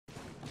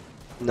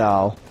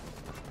No.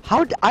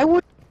 I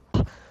would?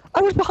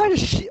 I was behind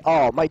a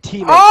Oh, my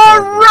teammate.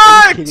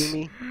 Alright! Are you kidding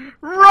me?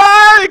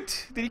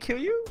 Right! Did he kill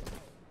you?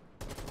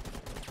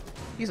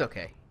 He's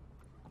okay.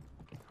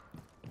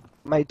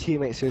 My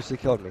teammate seriously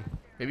killed me.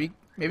 Maybe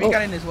he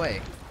got in his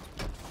way.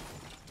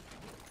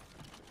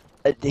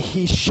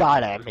 He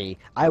shot at me.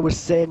 I was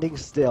standing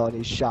still and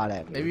he shot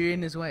at me. Maybe you're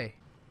in his way.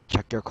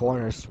 Check your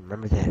corners.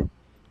 Remember that.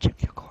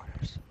 Check your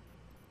corners.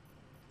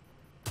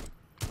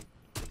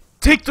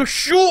 Take the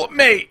shot,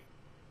 mate!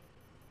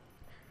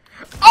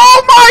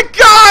 Oh my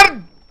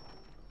god!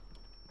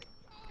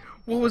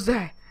 What was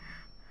that?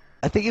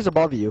 I think he's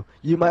above you.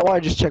 You might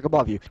want to just check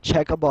above you.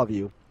 Check above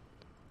you.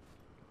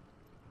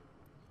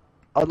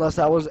 Unless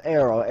that was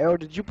Arrow. Arrow,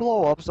 did you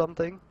blow up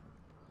something?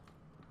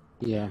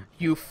 Yeah.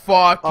 You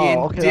fucking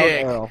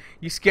okay, dick.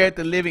 You scared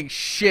the living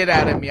shit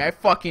out of me. I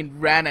fucking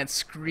ran and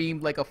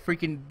screamed like a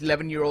freaking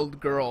 11-year-old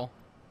girl.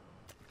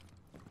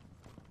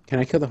 Can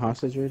I kill the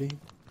hostage already?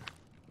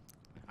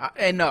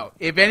 And no,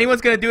 if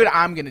anyone's gonna do it,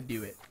 I'm gonna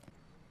do it.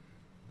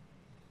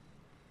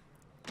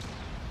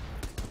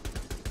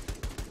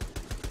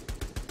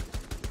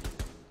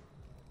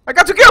 I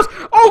got 2 kills!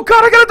 Oh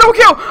god, I got a double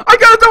kill! I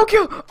got a double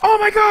kill! Oh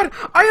my god!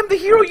 I am the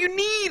hero you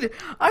need!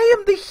 I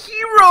am the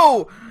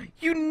hero!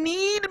 You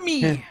need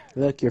me!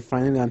 Look, you're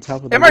finally on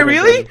top of the Am I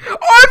really? leaderboard.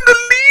 Oh, I'm the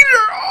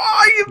leader! Oh,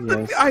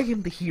 Yes. I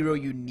am the hero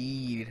you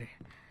need.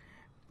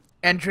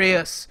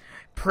 Andreas,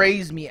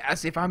 praise me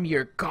as if I'm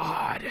your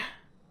god.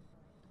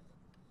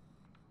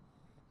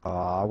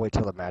 I'll wait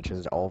till the match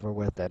is over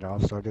with, then I'll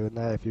start doing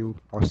that if you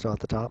are still at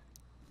the top.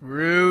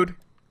 Rude.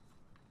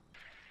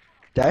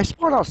 Did I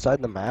spawn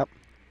outside the map?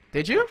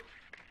 Did you?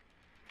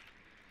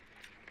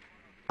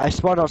 I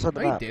spawned outside the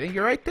No, you map. didn't.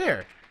 You're right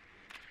there.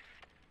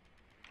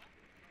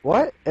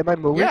 What? Am I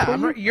moving? Yeah,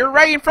 from you? you're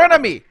right in front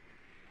of me.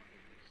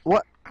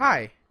 What?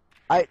 Hi.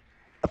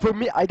 For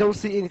me, I don't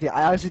see anything.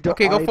 I honestly don't.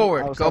 Okay, go I'm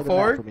forward. outside Go the map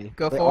forward. for me.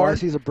 Go Like, forward. All I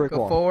see is a brick Go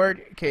wall.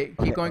 forward. Okay, keep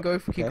Okay, going.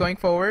 okay. Keep going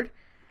forward.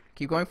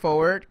 Keep going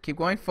forward. Keep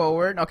going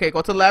forward. Okay,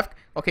 go to the left.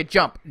 Okay,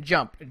 jump,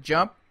 jump,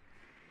 jump.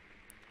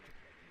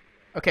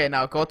 Okay,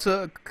 now go a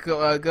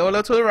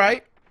little to the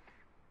right.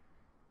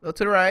 A little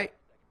to the right.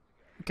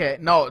 Okay,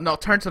 no,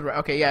 turn to the right.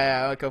 Okay,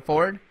 yeah, go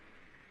forward.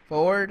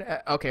 Forward.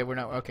 Okay, we're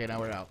not. Okay, now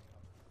we're out.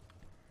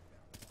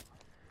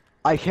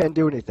 I can't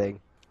do anything.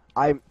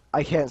 I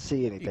can't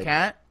see anything. You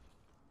can't.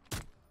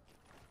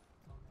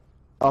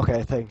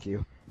 Okay, thank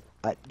you.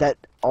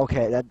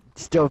 That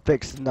still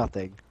fixed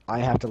nothing. I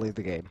have to leave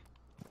the game.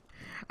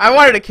 I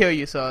wanted to kill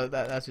you, so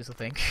that's just a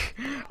thing.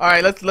 All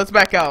right, let's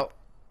back out.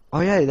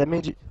 Oh yeah, that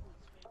means you.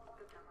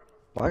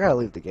 Well, I gotta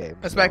leave the game.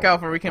 Let's so, back out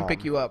before we can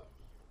pick you up.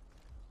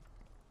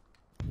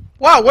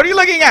 Wow, what are you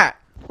looking at?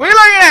 What are you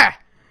looking at?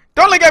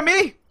 Don't look at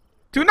me.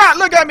 Do not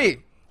look at me.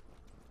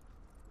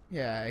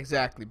 Yeah,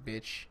 exactly,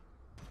 bitch.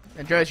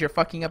 Andreas, you're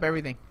fucking up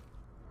everything.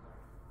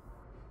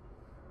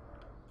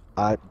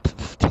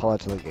 Tell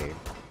it to the game.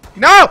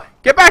 No!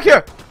 Get back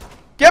here!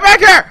 Get back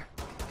here!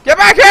 Get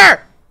back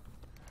here!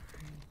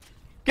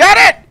 Get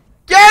it!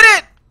 Get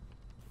it!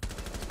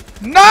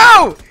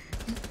 No!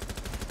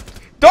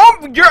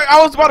 Don't!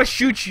 I was about to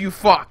shoot you,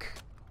 fuck.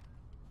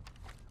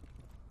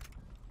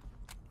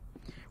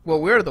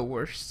 Well, we're the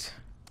worst.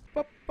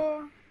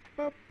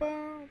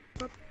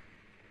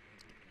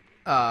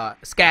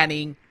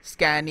 Scanning,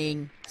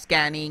 scanning,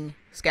 scanning,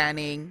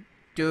 scanning,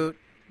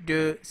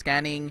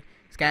 scanning,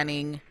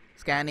 scanning,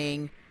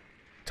 scanning.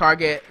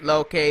 Target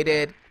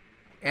located.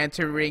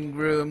 Entering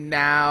room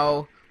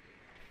now.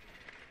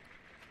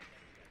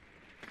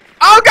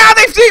 Oh god,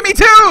 they've seen me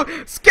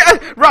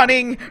too!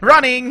 Running,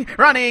 running,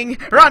 running,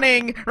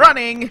 running,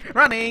 running,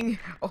 running.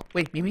 Oh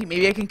wait,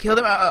 maybe I can kill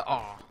them.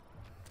 Oh.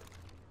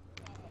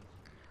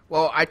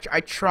 Well, I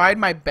tried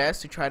my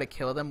best to try to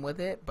kill them with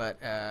it, but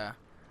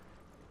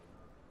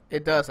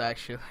it does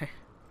actually.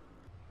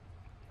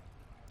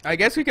 I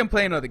guess we can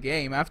play another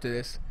game after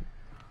this.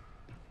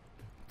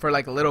 For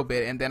like a little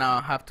bit, and then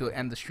I'll have to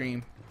end the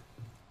stream.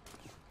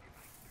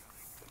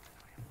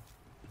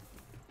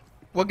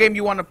 What game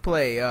you want to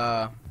play?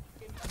 Ow.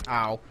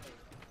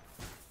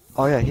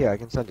 Oh yeah, here I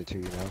can send it to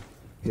you now.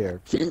 Here,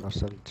 I'll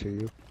send it to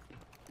you.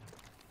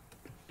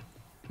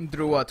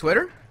 Through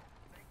Twitter?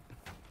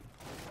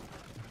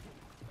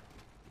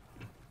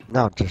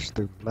 No, just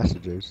through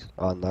messages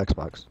on the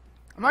Xbox.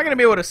 I'm not gonna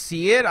be able to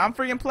see it. I'm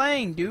freaking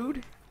playing,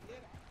 dude.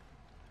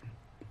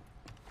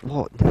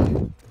 What?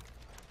 Can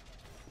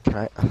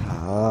I?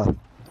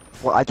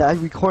 Well, I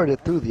recorded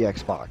it through the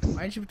Xbox.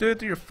 Why didn't you do it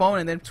through your phone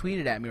and then tweet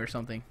it at me or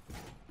something?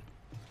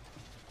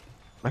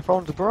 My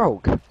phone's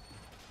broke.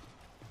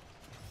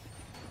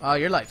 Oh,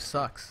 your life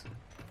sucks.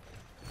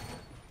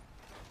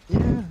 Yeah,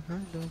 I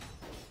know.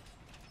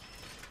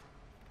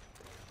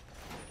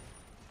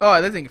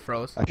 Oh, that thing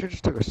froze. I should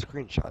just took a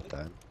screenshot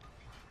then.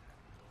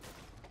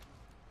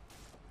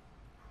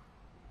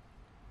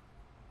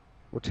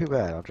 Well, too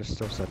bad. I'll just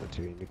still send it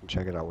to you, and you can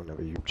check it out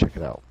whenever you check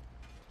it out.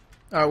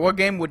 Alright, what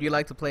game would you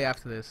like to play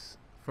after this?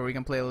 Before we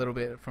can play a little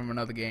bit from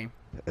another game.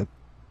 It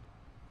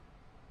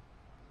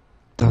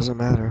doesn't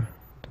matter.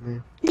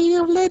 man.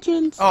 League of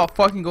Legends. Oh,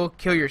 fucking go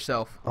kill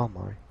yourself. Oh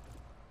my.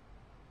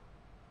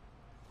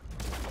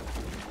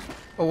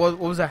 Oh, what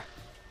was that?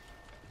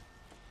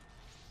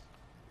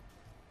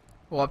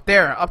 Oh, up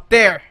there, up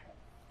there.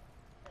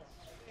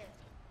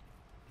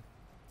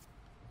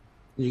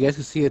 You guys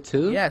can see it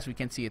too? Yes, we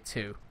can see it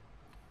too.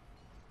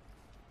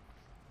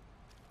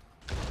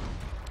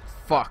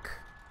 Fuck.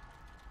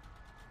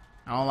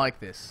 I don't like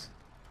this.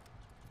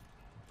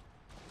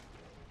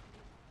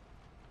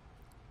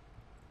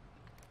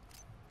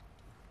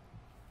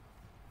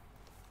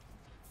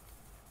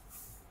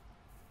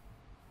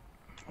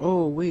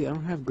 Oh wait, I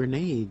don't have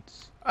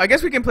grenades. I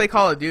guess we can play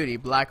Call of Duty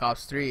Black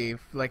Ops 3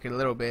 for like a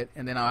little bit,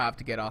 and then I'll have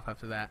to get off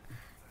after that.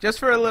 Just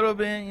for a little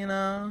bit, you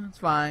know, it's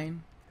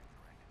fine.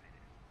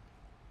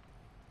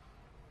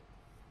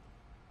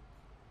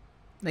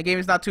 The game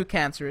is not too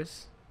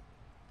cancerous.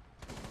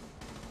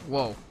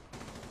 Whoa.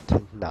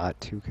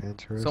 Not too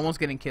cancerous. Someone's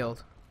getting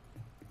killed.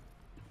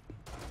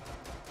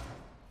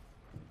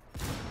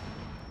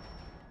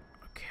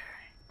 Okay.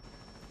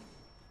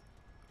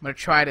 I'm gonna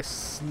try to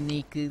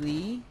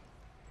sneakily.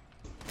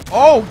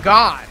 Oh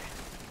God!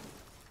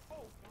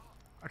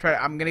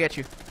 I'm gonna get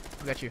you.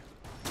 I'll get you.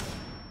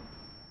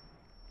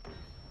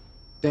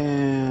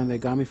 Damn, they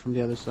got me from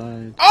the other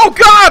side. Oh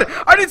God!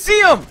 I didn't see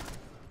him.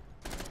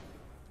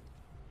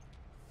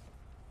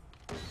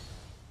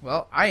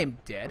 Well, I am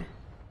dead.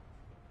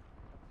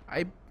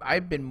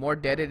 I've been more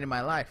deaded in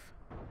my life.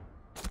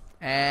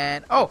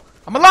 And oh,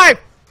 I'm alive!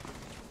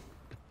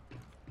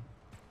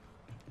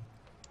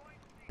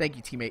 Thank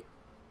you, teammate.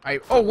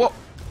 Oh whoa!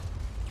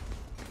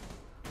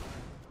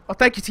 Oh,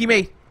 thank you,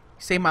 teammate. You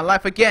saved my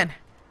life again.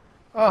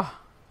 Oh.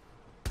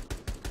 I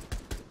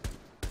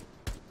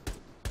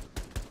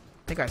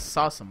think I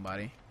saw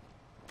somebody.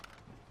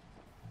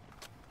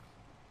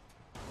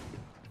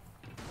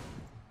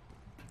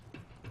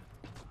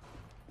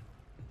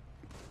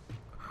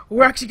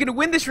 We're actually gonna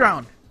win this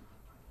round.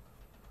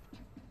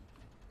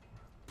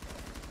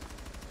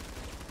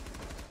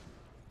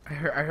 I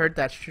heard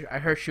that. I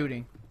heard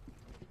shooting.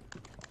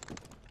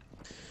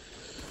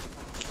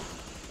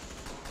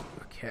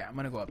 Okay, I'm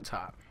gonna go up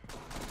top.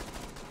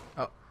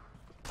 Oh.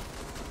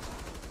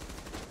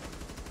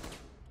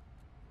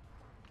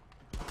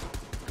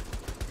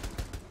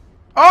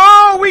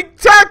 Oh, we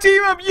tag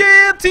team up,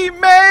 yeah,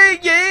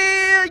 teammate,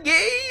 yeah,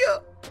 yeah.